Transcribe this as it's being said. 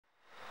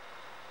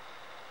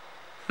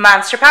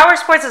Monster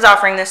Powersports is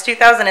offering this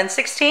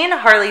 2016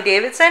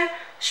 Harley-Davidson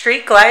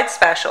Street Glide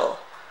Special.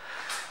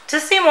 To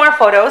see more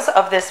photos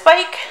of this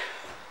bike,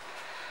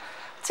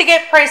 to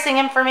get pricing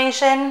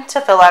information,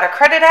 to fill out a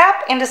credit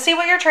app, and to see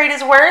what your trade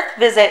is worth,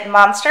 visit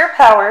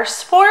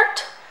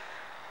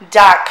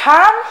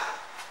monsterpowersport.com.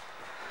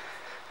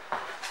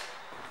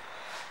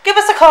 Give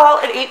us a call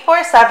at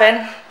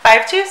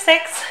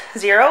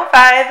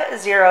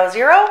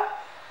 847-526-0500.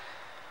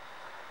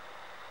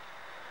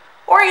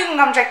 Or you can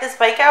come check this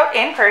bike out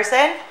in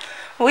person.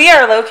 We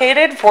are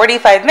located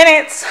 45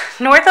 minutes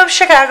north of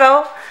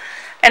Chicago,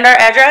 and our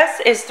address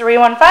is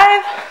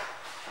 315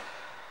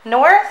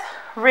 North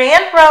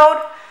Rand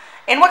Road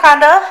in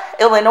Wauconda,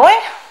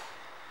 Illinois.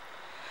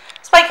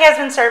 This bike has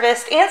been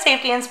serviced and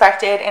safety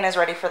inspected and is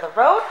ready for the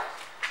road.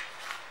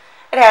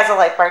 It has a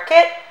light bar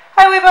kit,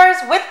 highway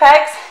bars with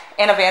pegs,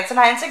 and a Vance &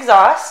 Hines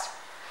exhaust.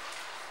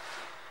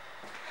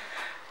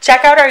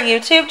 Check out our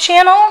YouTube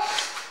channel.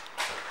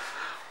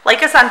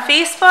 Like us on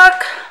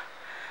Facebook,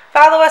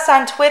 follow us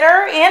on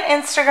Twitter and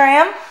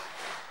Instagram.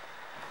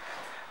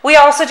 We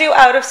also do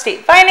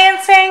out-of-state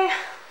financing,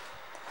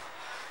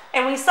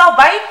 and we sell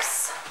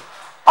bikes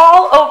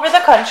all over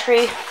the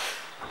country.